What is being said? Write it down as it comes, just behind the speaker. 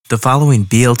The following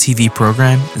BLTV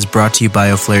program is brought to you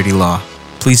by O'Flaherty Law.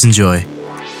 Please enjoy.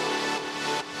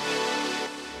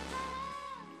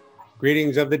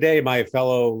 Greetings of the day, my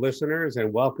fellow listeners,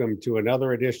 and welcome to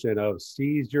another edition of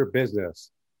Seize Your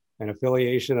Business, an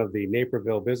affiliation of the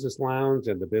Naperville Business Lounge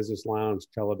and the Business Lounge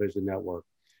Television Network.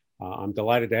 I'm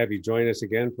delighted to have you join us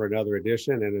again for another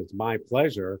edition, and it's my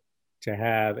pleasure to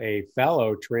have a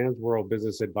fellow Transworld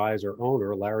Business Advisor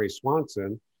owner, Larry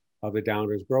Swanson, of the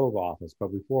Downers Grove office. But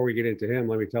before we get into him,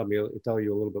 let me tell you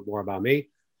a little bit more about me.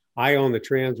 I own the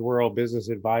Transworld Business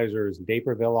Advisors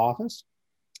Naperville office.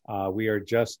 We are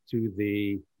just to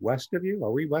the west of you.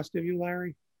 Are we west of you,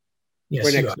 Larry? Yes,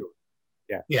 we're next door.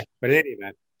 Yeah. But in any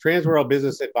event, Transworld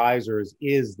Business Advisors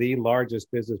is the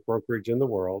largest business brokerage in the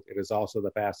world. It is also the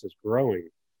fastest growing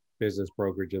business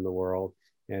brokerage in the world.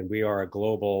 And we are a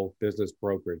global business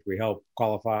brokerage. We help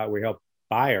we help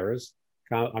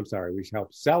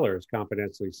sellers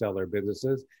confidentially sell their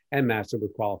businesses and match them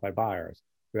with qualified buyers.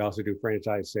 We also do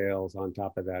franchise sales on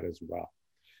top of that as well.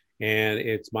 And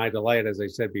it's my delight, as I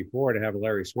said before, to have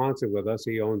Larry Swanson with us.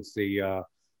 He owns the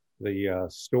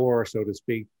store, so to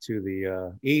speak, to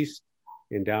the east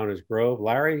in Downers Grove.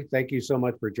 Larry, thank you so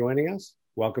much for joining us.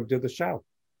 Welcome to the show.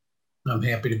 I'm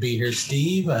happy to be here,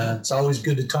 Steve. It's always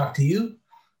good to talk to you.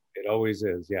 It always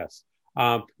is, yes.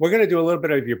 We're going to do a little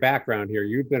bit of your background here.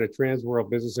 You've been a Transworld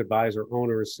Business Advisor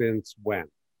owner since when?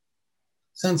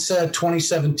 Since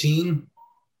 2017.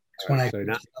 So now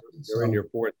you're in your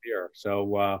fourth year.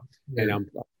 So, and I'm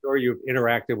sure you've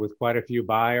interacted with quite a few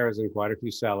buyers and quite a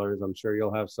few sellers. I'm sure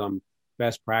you'll have some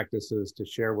best practices to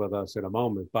share with us in a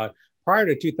moment. But prior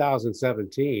to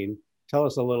 2017, tell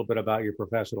us a little bit about your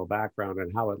professional background and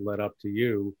how it led up to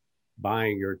you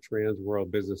buying your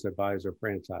Transworld Business Advisor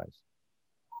franchise.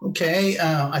 Okay.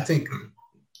 I think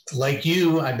like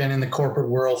you, I've been in the corporate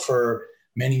world for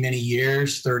many, many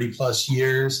years, 30 plus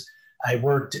years. I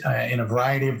worked in a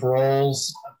variety of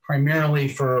roles, primarily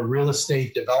for a real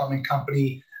estate development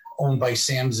company owned by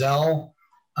Sam Zell.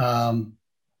 I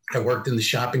worked in the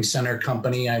shopping center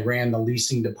company. I ran the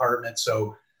leasing department,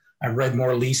 so I read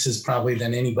more leases probably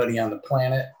than anybody on the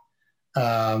planet.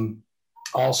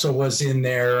 Also was in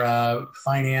their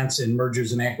finance and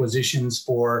mergers and acquisitions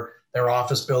for their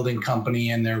office building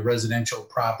company and their residential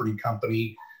property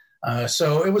company.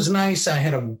 So it was nice. I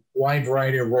had a wide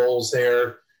variety of roles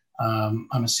there. I'm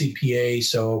a CPA,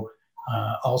 so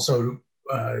also,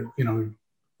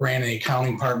 ran an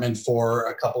accounting department for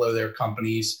a couple of their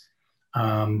companies.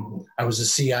 I was a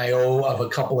CIO of a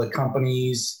couple of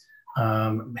companies,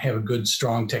 have a good,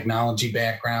 strong technology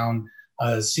background,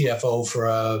 CFO for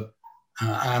a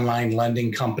online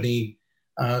lending company.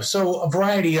 So a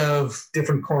variety of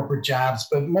different corporate jobs,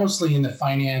 but mostly in the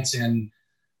finance and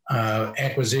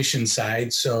acquisition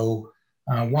side. So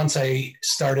once I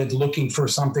started looking for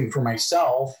something for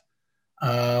myself,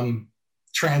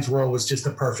 Transworld was just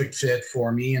a perfect fit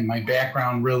for me. And my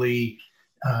background really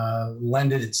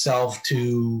lended itself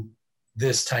to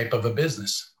this type of a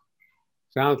business.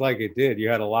 Sounds like it did. You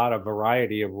had a lot of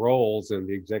variety of roles in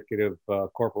the executive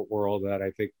corporate world that I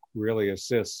think really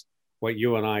assists what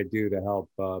you and I do to help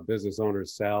business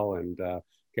owners sell and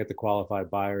get the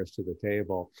qualified buyers to the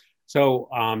table. So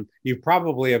you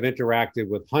probably have interacted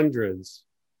with hundreds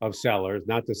of sellers,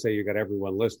 not to say you got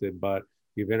everyone listed, but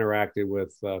you've interacted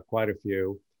with quite a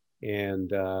few, and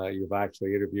you've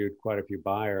actually interviewed quite a few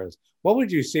buyers. What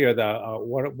would you say are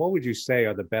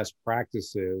the best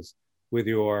practices with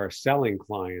your selling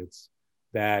clients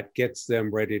that gets them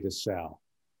ready to sell?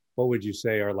 What would you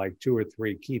say are like 2 or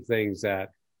 3 key things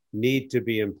that need to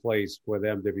be in place for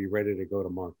them to be ready to go to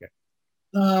market?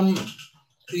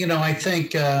 I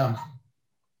think I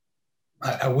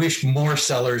wish more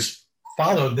sellers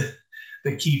followed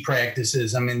the key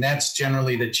practices. I mean, that's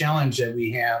generally the challenge that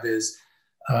we have is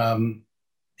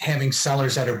having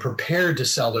sellers that are prepared to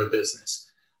sell their business.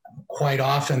 Quite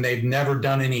often, they've never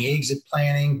done any exit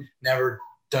planning, never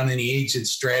done any exit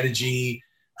strategy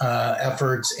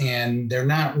efforts, and they're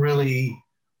not really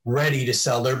ready to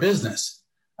sell their business.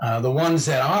 The ones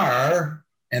that are,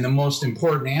 and the most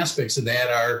important aspects of that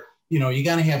are, you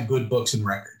got to have good books and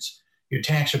records. Your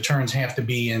tax returns have to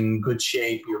be in good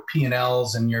shape. Your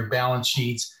P&Ls and your balance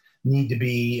sheets need to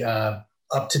be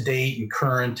up to date and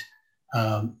current.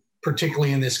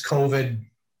 Particularly in this COVID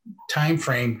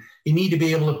timeframe, you need to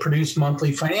be able to produce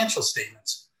monthly financial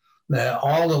statements.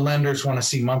 All the lenders want to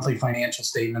see monthly financial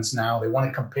statements now. They want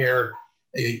to compare,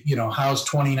 how's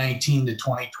 2019 to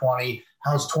 2020?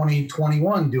 How's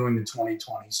 2021 doing to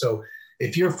 2020? So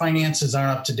if your finances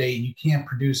aren't up to date, you can't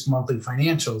produce monthly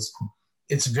financials,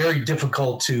 it's very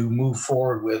difficult to move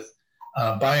forward with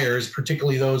buyers,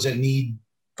 particularly those that need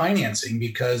financing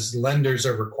because lenders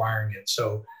are requiring it.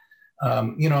 So,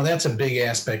 that's a big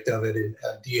aspect of it.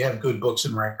 Do you have good books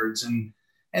and records?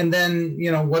 And then,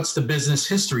 what's the business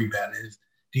history been?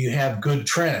 Do you have good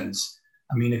trends?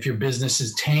 I mean, if your business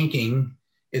is tanking,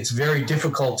 it's very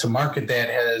difficult to market that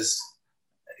as,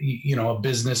 a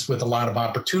business with a lot of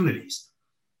opportunities.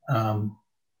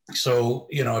 So,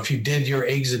 if you did your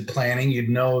exit planning, you'd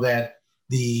know that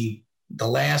the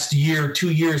last year,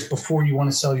 2 years before you want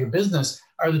to sell your business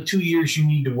are the 2 years you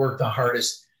need to work the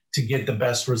hardest to get the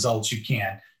best results you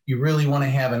can. You really want to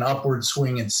have an upward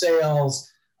swing in sales.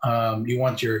 You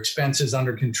want your expenses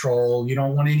under control. You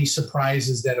don't want any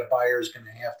surprises that a buyer is going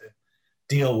to have to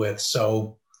deal with.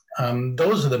 So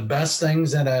those are the best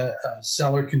things that a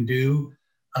seller can do.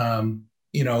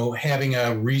 Having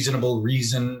a reasonable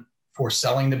reason for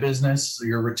selling the business. So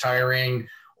you're retiring,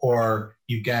 or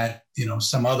you've got,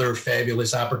 some other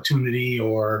fabulous opportunity,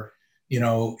 or,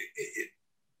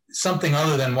 something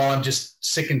other than, well, I'm just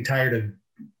sick and tired of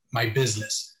my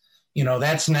business.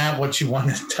 That's not what you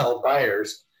want to tell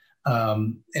buyers.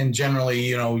 And generally,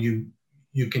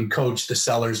 you can coach the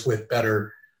sellers with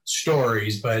better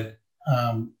stories, but,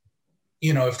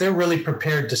 if they're really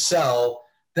prepared to sell,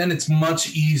 then it's much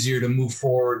easier to move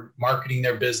forward, marketing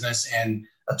their business and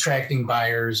attracting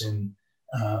buyers and,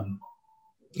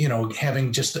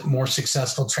 having just more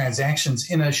successful transactions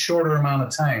in a shorter amount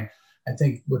of time. I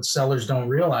think what sellers don't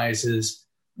realize is,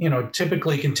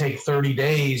 typically can take 30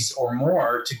 days or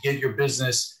more to get your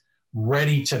business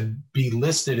ready to be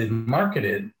listed and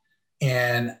marketed.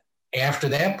 And after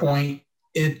that point,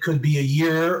 it could be a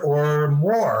year or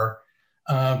more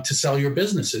to sell your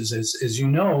businesses. As you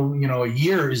know, a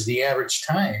year is the average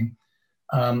time.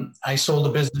 I sold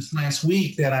a business last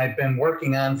week that I've been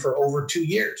working on for over 2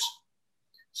 years.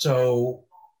 So,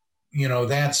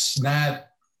 that's not,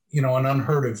 an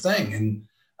unheard of thing.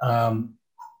 And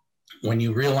when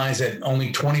you realize that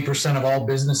only 20% of all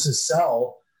businesses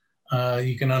sell,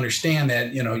 you can understand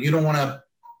that, you don't want to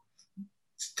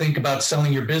think about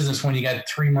selling your business when you got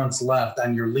 3 months left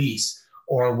on your lease,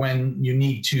 or when you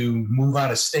need to move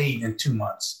out of state in 2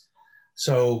 months.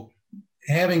 So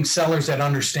having sellers that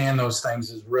understand those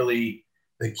things is really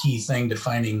the key thing to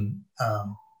finding,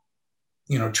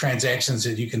 transactions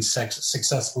that you can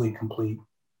successfully complete.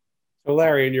 So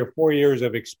Larry, in your 4 years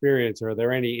of experience, are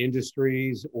there any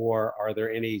industries or are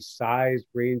there any size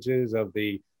ranges of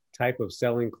the type of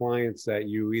selling clients that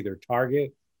you either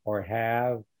target or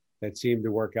have that seem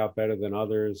to work out better than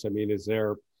others? I mean,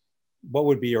 what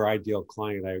would be your ideal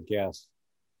client, I would guess?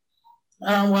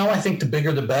 Well, I think the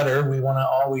bigger, the better. We want to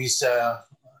always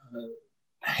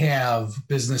have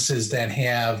businesses that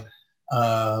have,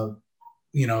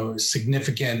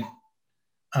 significant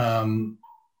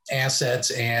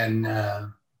assets and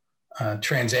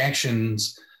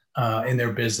transactions in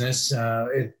their business.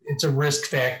 It's a risk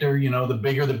factor. The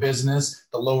bigger the business,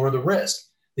 the lower the risk,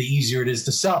 the easier it is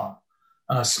to sell.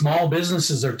 Small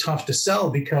businesses are tough to sell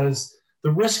because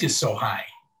the risk is so high.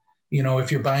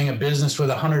 If you're buying a business with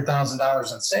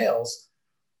 $100,000 in sales,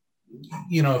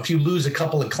 if you lose a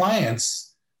couple of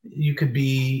clients, you could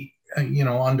be,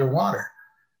 underwater.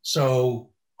 So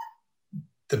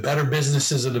the better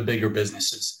businesses are the bigger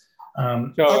businesses.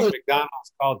 So if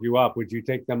McDonald's called you up, would you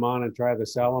take them on and try to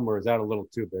sell them, or is that a little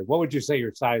too big? What would you say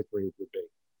your size range would be?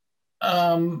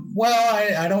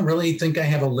 Well, I don't really think I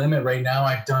have a limit right now.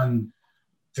 I've done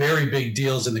very big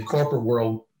deals in the corporate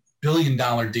world,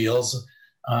 billion-dollar deals.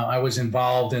 I was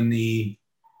involved in the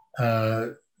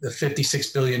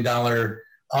 $56 billion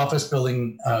office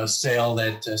building sale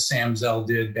that Sam Zell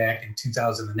did back in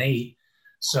 2008.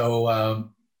 So,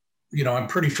 I'm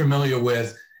pretty familiar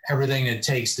with everything it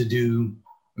takes to do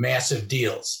massive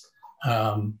deals.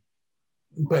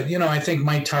 But, I think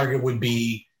my target would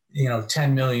be,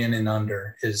 10 million and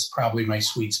under is probably my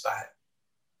sweet spot.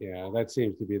 Yeah, that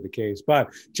seems to be the case.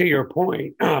 But to your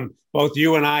point, both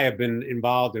you and I have been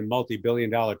involved in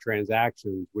multi-billion-dollar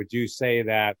transactions. Would you say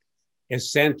that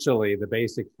essentially the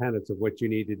basic tenets of what you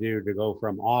need to do to go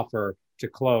from offer to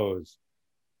close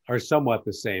are somewhat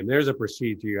the same? There's a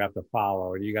procedure you have to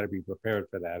follow, and you got to be prepared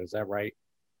for that. Is that right?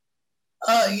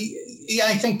 Yeah,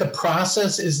 I think the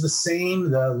process is the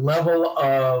same. The level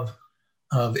of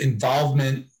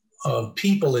involvement of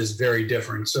people is very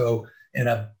different. So in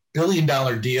a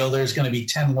billion-dollar deal, there's going to be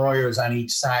 10 lawyers on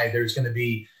each side. There's going to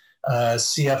be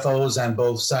CFOs on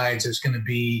both sides. There's going to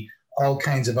be all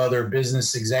kinds of other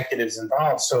business executives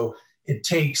involved. So it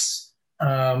takes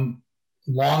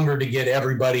longer to get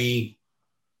everybody,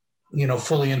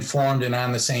 fully informed and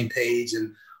on the same page,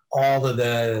 and all of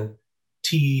the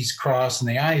T's crossed and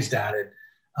the I's dotted.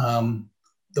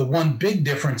 The one big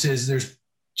difference is there's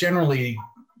generally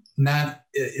not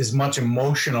as much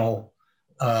emotional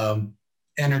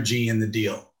energy in the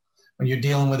deal. When you're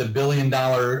dealing with $1 billion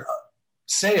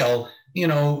sale,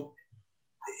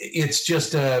 it's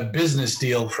just a business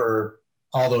deal for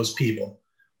all those people.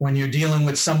 When you're dealing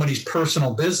with somebody's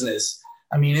personal business,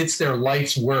 I mean, it's their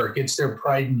life's work. It's their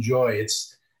pride and joy.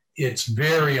 It's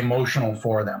very emotional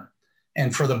for them.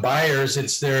 And for the buyers,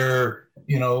 it's their,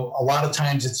 a lot of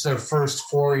times it's their first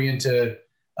foray into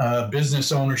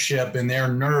business ownership, and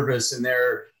they're nervous and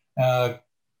they're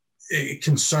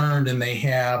concerned, and they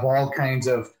have all kinds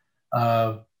of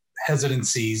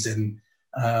hesitancies. And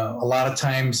a lot of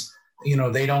times,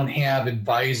 they don't have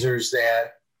advisors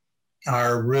that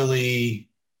are really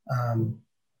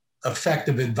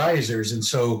effective advisors. And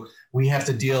so we have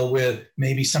to deal with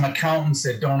maybe some accountants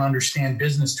that don't understand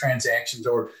business transactions,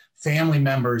 or family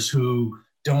members who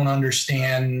don't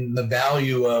understand the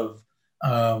value of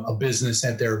a business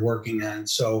that they're working on.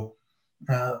 So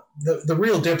the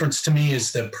real difference to me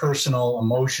is the personal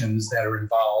emotions that are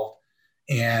involved.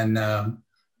 And,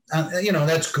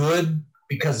 that's good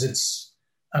because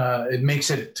it makes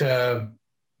it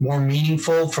more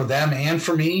meaningful for them and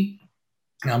for me.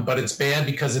 But it's bad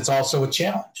because it's also a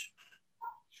challenge.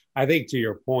 I think to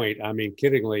your point, I mean,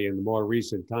 kiddingly, in the more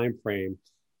recent time frame,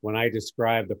 when I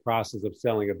describe the process of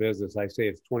selling a business, I say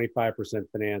it's 25%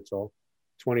 financial,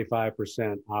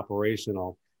 25%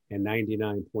 operational, and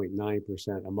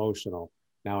 99.9% emotional.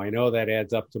 Now, I know that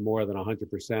adds up to more than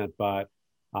 100%, but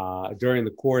during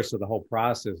the course of the whole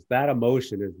process, that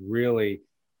emotion is really,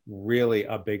 really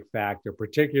a big factor,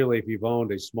 particularly if you've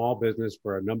owned a small business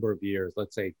for a number of years,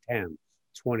 let's say 10,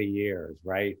 20 years,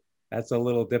 right? That's a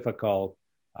little difficult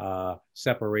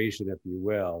separation, if you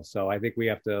will. So I think we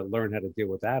have to learn how to deal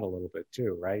with that a little bit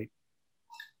too, right?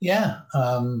 Yeah.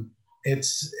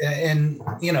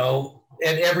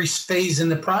 At every phase in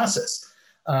the process,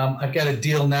 I've got a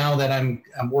deal now that I'm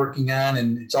working on,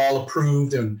 and it's all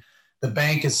approved, and the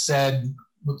bank has said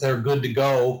they're good to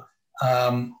go.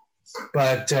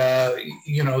 But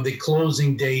the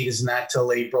closing date is not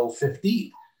till April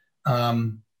 15th.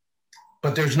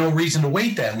 But there's no reason to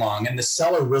wait that long. And the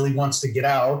seller really wants to get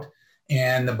out,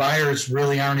 and the buyers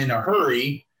really aren't in a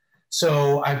hurry.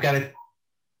 So I've got to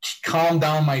calm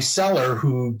down my seller,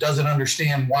 who doesn't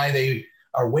understand why they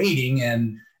are waiting.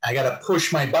 And I got to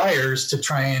push my buyers to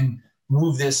try and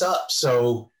move this up.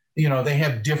 So, they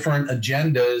have different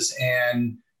agendas,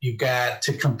 and you've got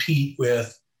to compete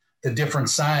with the different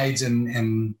sides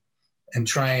and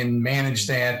try and manage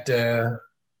that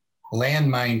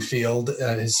landmine field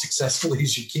as successfully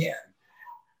as you can.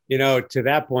 To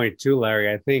that point too,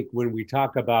 Larry, I think when we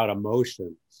talk about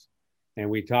emotions and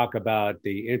we talk about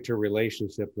the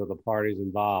interrelationship of the parties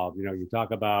involved, you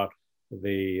talk about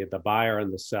the buyer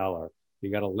and the seller,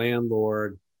 you got a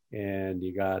landlord, and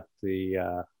you got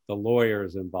the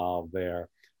lawyers involved there.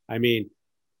 I mean,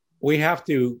 we have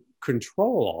to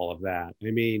control all of that.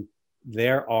 I mean,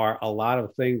 there are a lot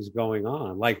of things going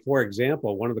on. Like, for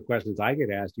example, one of the questions I get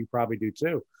asked, you probably do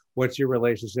too, what's your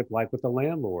relationship like with the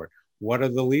landlord? What are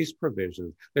the lease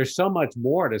provisions? There's so much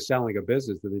more to selling a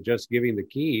business than just giving the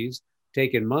keys,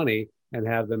 taking money, and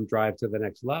have them drive to the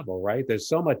next level, right? There's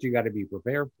so much you got to be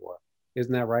prepared for.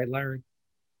 Isn't that right, Larry?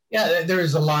 Yeah,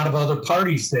 there's a lot of other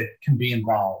parties that can be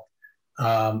involved,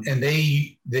 and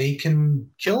they can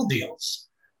kill deals.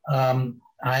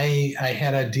 I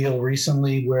had a deal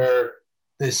recently where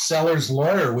the seller's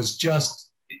lawyer was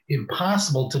just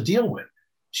impossible to deal with.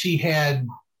 She had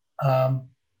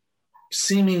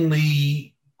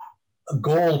seemingly a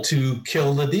goal to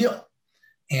kill the deal.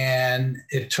 And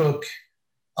it took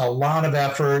a lot of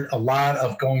effort, a lot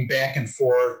of going back and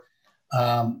forth.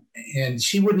 And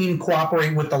she wouldn't even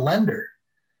cooperate with the lender.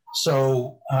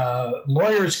 So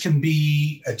lawyers can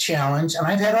be a challenge. And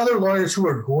I've had other lawyers who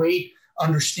are great,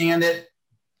 understand it,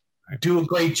 do a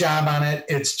great job on it.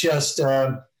 It's just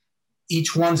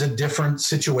each one's a different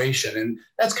situation. And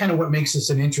that's kind of what makes this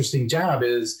an interesting job,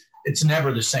 is it's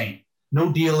never the same. No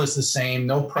deal is the same.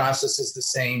 No process is the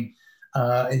same.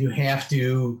 And you have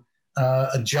to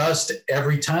adjust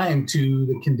every time to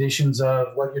the conditions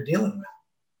of what you're dealing with.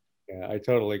 Yeah, I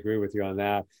totally agree with you on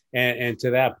that. And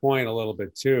to that point a little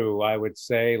bit too, I would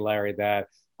say, Larry, that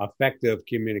effective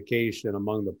communication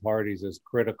among the parties is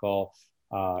critical.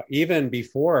 Even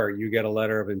before you get a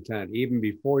letter of intent, even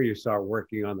before you start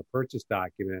working on the purchase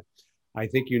document, I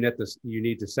think you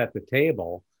need to set the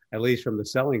table, at least from the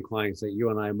selling clients that you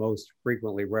and I most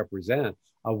frequently represent,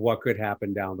 of what could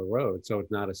happen down the road. So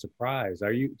it's not a surprise.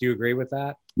 Do you agree with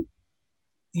that?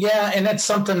 Yeah, and that's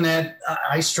something that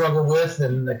I struggle with,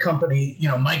 and the company,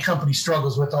 my company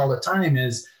struggles with all the time,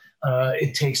 is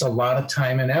it takes a lot of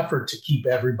time and effort to keep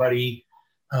everybody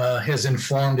as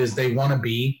informed as they want to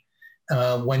be.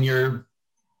 When you're,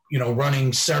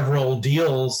 running several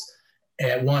deals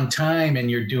at one time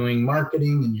and you're doing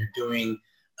marketing and you're doing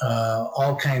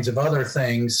all kinds of other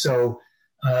things. So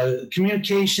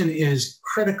communication is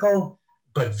critical,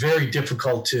 but very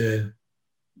difficult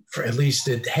for at least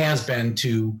it has been,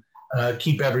 to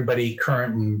keep everybody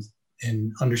current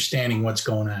and understanding what's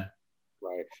going on.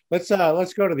 Right.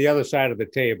 Let's go to the other side of the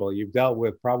table. You've dealt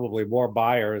with probably more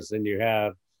buyers than you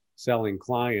have selling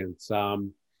clients.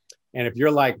 And if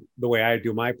you're like the way I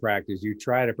do my practice, you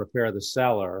try to prepare the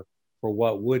seller for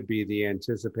what would be the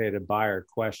anticipated buyer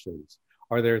questions.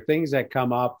 Are there things that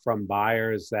come up from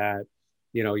buyers that,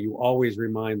 you always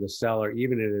remind the seller,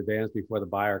 even in advance before the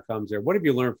buyer comes there? What have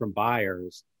you learned from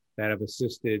buyers that have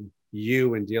assisted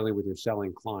you in dealing with your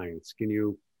selling clients? Can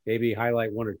you maybe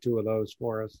highlight one or two of those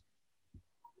for us?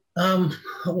 You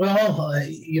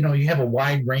have a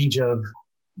wide range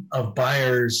of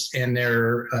buyers and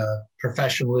their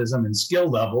professionalism and skill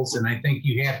levels. And I think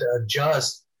you have to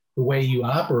adjust the way you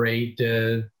operate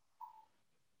to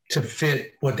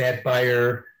fit what that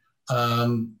buyer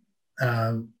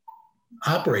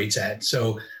operates at.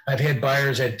 So I've had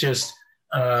buyers that just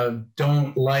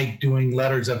don't like doing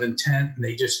letters of intent, and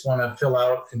they just want to fill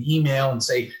out an email and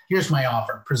say, here's my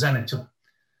offer, present it to them.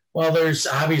 Well, there's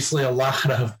obviously a lot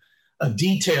of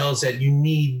details that you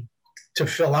need to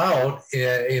fill out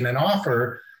in an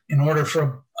offer in order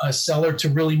for a seller to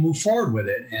really move forward with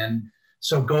it. And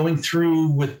so going through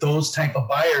with those type of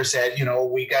buyers that,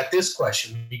 we got this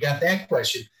question, we got that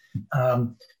question,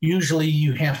 usually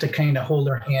you have to kind of hold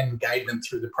their hand and guide them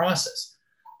through the process.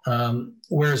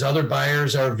 Whereas other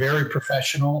buyers are very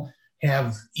professional,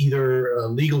 have either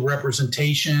legal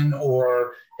representation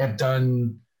or have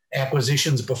done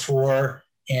acquisitions before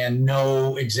and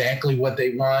know exactly what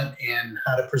they want and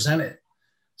how to present it.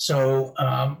 So,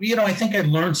 I think I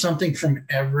learned something from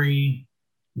every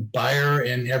buyer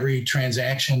and every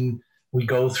transaction we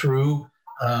go through.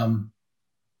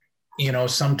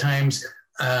 Sometimes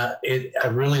I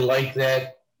really like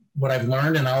that, what I've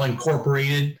learned, and I'll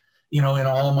incorporate it, in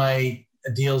all of my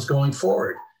deals going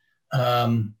forward.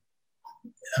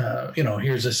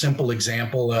 Here's a simple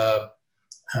example.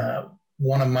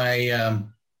 One of my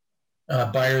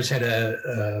buyers had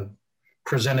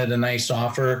presented a nice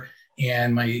offer,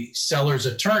 and my seller's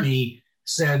attorney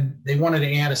said they wanted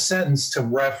to add a sentence to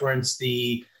reference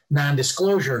the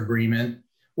non-disclosure agreement,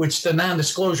 which the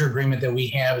non-disclosure agreement that we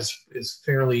have is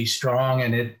fairly strong,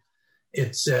 and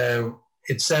it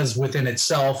says within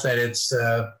itself that it's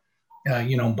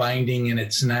binding, and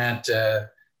it's not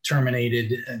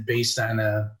terminated based on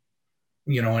an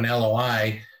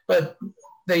LOI. But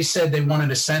they said they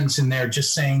wanted a sentence in there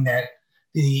just saying that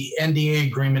the NDA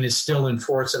agreement is still in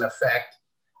force and effect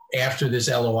after this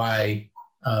LOI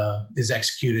is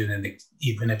executed, and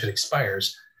even if it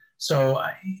expires. So,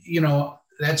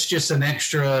 that's just an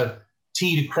extra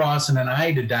T to cross and an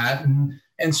I to dot.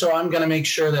 And so I'm going to make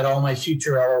sure that all my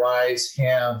future LOIs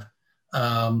have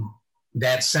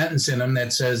that sentence in them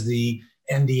that says the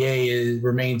NDA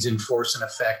remains in force and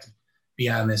effect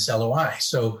beyond this LOI.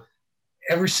 So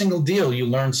every single deal, you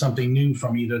learn something new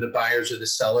from either the buyers or the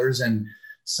sellers. And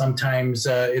sometimes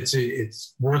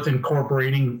it's worth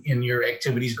incorporating in your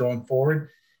activities going forward.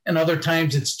 And other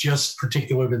times it's just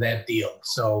particular to that deal.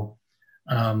 So,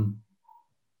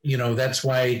 that's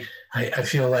why I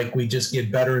feel like we just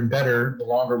get better and better the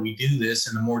longer we do this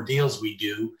and the more deals we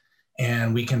do.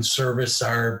 And we can service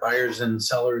our buyers and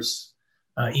sellers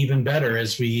even better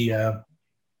as we,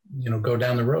 go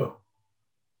down the road.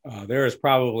 There is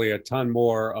probably a ton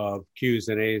more of Q's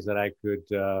and A's that I could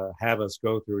have us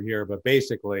go through here, but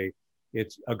basically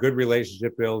it's a good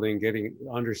relationship building, getting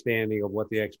understanding of what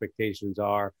the expectations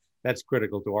are. That's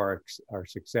critical to our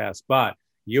success. But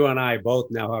you and I both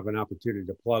now have an opportunity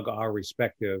to plug our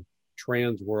respective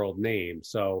trans world names.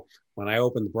 So when I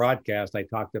opened the broadcast, I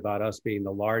talked about us being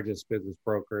the largest business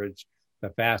brokerage,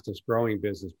 the fastest growing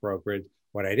business brokerage.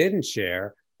 What I didn't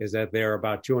share is that there are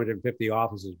about 250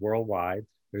 offices worldwide.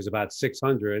 There's about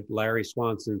 600 Larry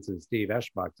Swansons and Steve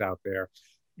Eschbachs out there.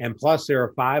 And plus there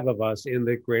are 5 of us in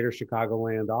the greater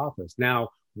Chicagoland office. Now,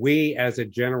 we as a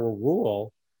general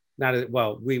rule,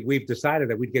 we've decided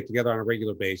that we'd get together on a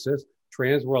regular basis.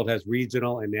 Transworld has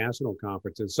regional and national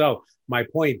conferences. So my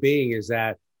point being is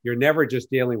that you're never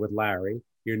just dealing with Larry.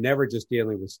 You're never just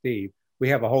dealing with Steve. We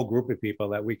have a whole group of people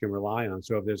that we can rely on.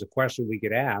 So if there's a question we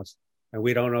get asked and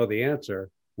we don't know the answer,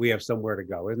 we have somewhere to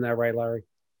go. Isn't that right, Larry?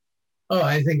 Oh,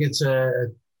 I think it's a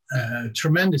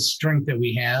tremendous strength that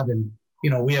we have. And,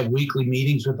 we have weekly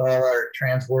meetings with all our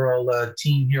Transworld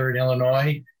team here in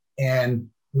Illinois, and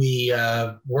we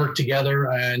work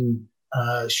together on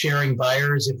sharing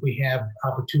buyers if we have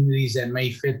opportunities that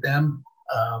may fit them.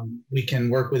 We can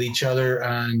work with each other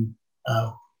on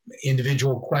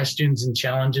individual questions and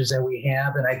challenges that we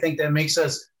have. And I think that makes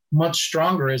us much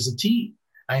stronger as a team.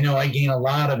 I know I gain a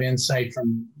lot of insight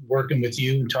from working with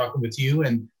you and talking with you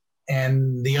and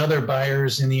the other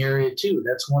buyers in the area too.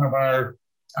 That's one of our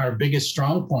biggest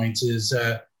strong points is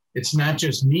it's not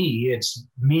just me, it's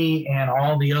me and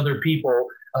all the other people,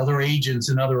 other agents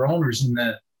and other owners in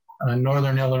the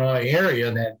Northern Illinois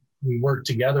area that we work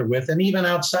together with, and even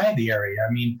outside the area.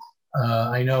 I mean,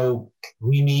 I know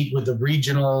we meet with the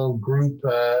regional group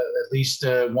at least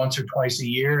once or twice a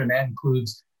year, and that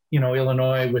includes,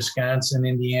 Illinois, Wisconsin,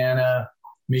 Indiana,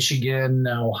 Michigan,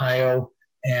 Ohio.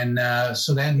 And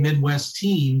so that Midwest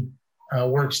team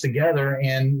works together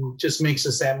and just makes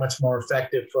us that much more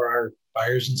effective for our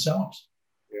buyers and sellers.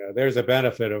 Yeah, there's a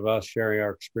benefit of us sharing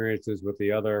our experiences with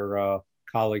the other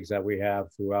colleagues that we have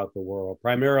throughout the world.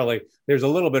 Primarily, there's a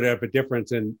little bit of a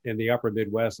difference in the upper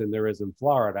Midwest than there is in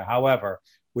Florida. However,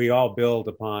 we all build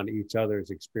upon each other's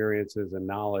experiences and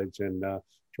knowledge, and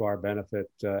to our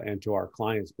benefit and to our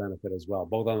clients' benefit as well,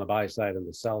 both on the buy side and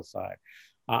the sell side.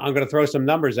 I'm going to throw some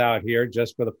numbers out here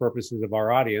just for the purposes of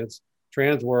our audience.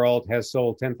 Transworld has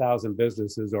sold 10,000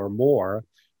 businesses or more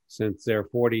since their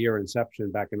 40-year inception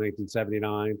back in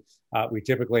 1979. We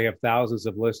typically have thousands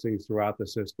of listings throughout the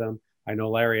system. I know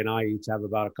Larry and I each have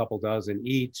about a couple dozen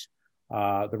each.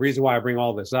 The reason why I bring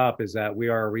all this up is that we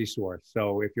are a resource.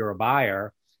 So if you're a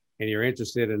buyer and you're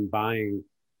interested in buying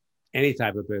any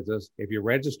type of business, if you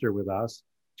register with us,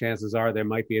 chances are there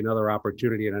might be another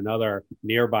opportunity in another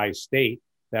nearby state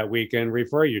that we can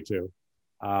refer you to.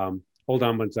 Hold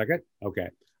on one second. Okay.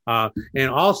 And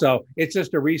also, it's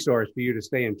just a resource for you to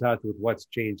stay in touch with what's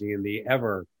changing in the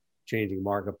ever-changing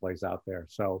marketplace out there.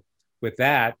 So with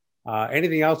that,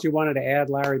 anything else you wanted to add,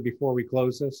 Larry, before we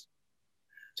close this?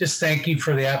 Just thank you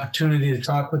for the opportunity to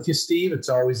talk with you, Steve. It's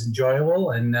always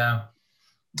enjoyable. And, I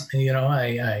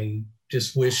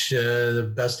just wish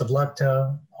the best of luck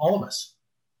to all of us.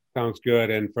 Sounds good.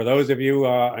 And for those of you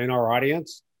in our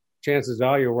audience, chances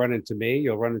are you'll run into me,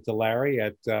 you'll run into Larry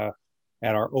at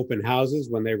our open houses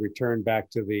when they return back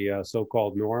to the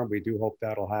so-called norm. We do hope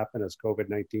that'll happen as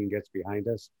COVID-19 gets behind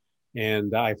us.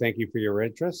 And I thank you for your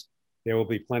interest. There will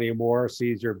be plenty more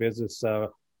Seize Your Business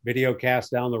video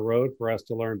casts down the road for us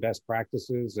to learn best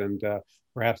practices and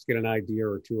perhaps get an idea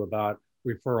or two about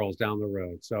referrals down the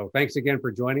road. So thanks again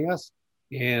for joining us.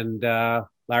 And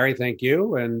Larry, thank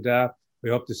you. And we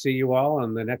hope to see you all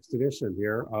on the next edition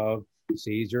here of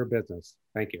Seize Your Business.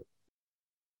 Thank you.